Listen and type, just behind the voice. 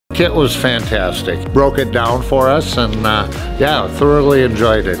Kit was fantastic. Broke it down for us, and yeah, thoroughly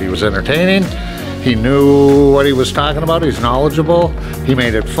enjoyed it. He was entertaining. He knew what he was talking about. He's knowledgeable. He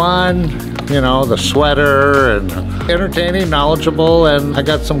made it fun. You know, the sweater, and entertaining, knowledgeable, and I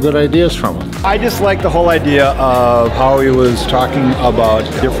got some good ideas from him. I just like the whole idea of how he was talking about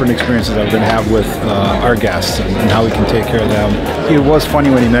different experiences that we're going to have with our guests and how we can take care of them. It was funny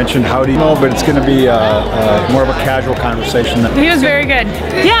when he mentioned how do you know, but it's going to be more of a casual conversation. He was very good.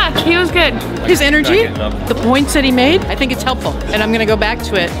 Yeah, he was good. His energy, the points that he made, I think it's helpful. And I'm going to go back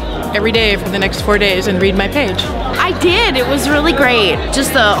to it every day for the next 4 days and read my page. I did. It was really great.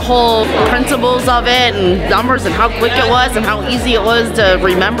 Just the whole principles of it and numbers and how quick it was and how easy it was to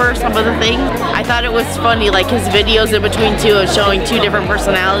remember some of the things. I thought it was funny, like his videos in between two of showing two different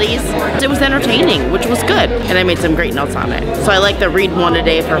personalities. It was entertaining, which was good. And I made some great notes on it. So I like to read one a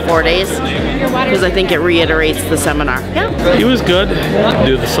day for 4 days because I think it reiterates the seminar. Yeah. He was good.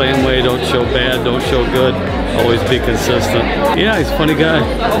 Do the same way. Don't show bad. Don't show good. Always be consistent. Yeah, he's a funny guy.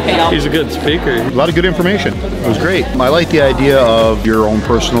 He's a good speaker. A lot of good information. It was great. I like the idea of your own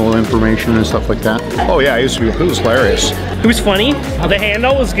personal information and stuff like that. Oh yeah, it was hilarious. It was funny. The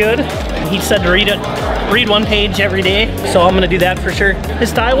handout was good. He said to read one page every day, so I'm gonna do that for sure. His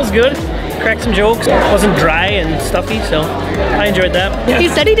style was good. Cracked some jokes. It wasn't dry and stuffy, so I enjoyed that. He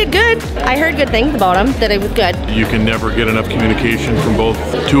said he did good. I heard good things about him, that it was good. You can never get enough communication from both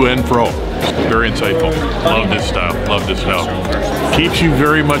to and fro. Very insightful. Loved his style. Loved his style. Keeps you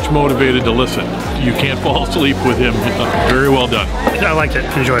very much motivated to listen. You can't fall asleep with him. Very well done. I liked it.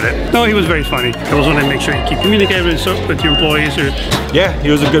 Enjoyed it. No, he was very funny. I was want to make sure you keep communicating with your employees. Yeah,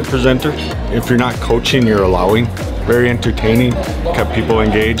 he was a good presenter. If you're not coaching, you're allowing. Very entertaining. Kept people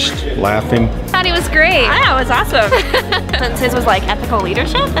engaged, laughing. I thought he was great. Yeah, it was awesome. Since his was like ethical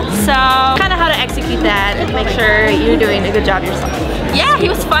leadership, so Kind of how to execute that and make sure you're doing a good job yourself. yeah, he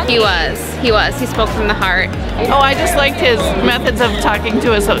was fun. He was. He spoke from the heart. Oh, I just liked his methods of talking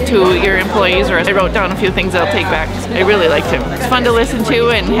to your employees, or I wrote down a few things I'll take back. I really liked him. It's fun to listen to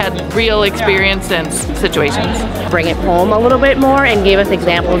and had real experience and situations. Bring it home a little bit more and gave us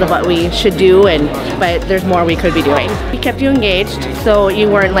examples of what we should do, but there's more we could be doing. He kept you engaged, so you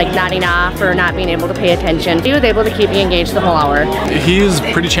weren't like nodding off or not being able to pay attention. He was able to keep you engaged the whole hour. He was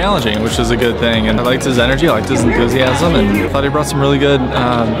pretty challenging, which is a good thing, and I liked his energy, I liked his enthusiasm, and I thought he brought some really good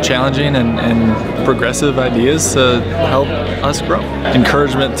challenging and progressive ideas to help us grow.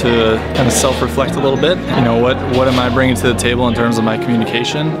 Encouragement to kind of self-reflect a little bit. You know, what am I bringing to the table in terms of my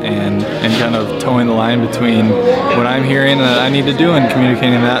communication, and kind of towing the line between what I'm hearing that I need to do and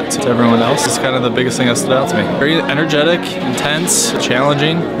communicating that to everyone else. It's kind of the biggest thing that stood out to me. Very energetic, intense,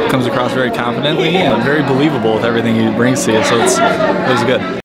 challenging, comes across very confidently, and very believable with everything he brings to you, so it was good.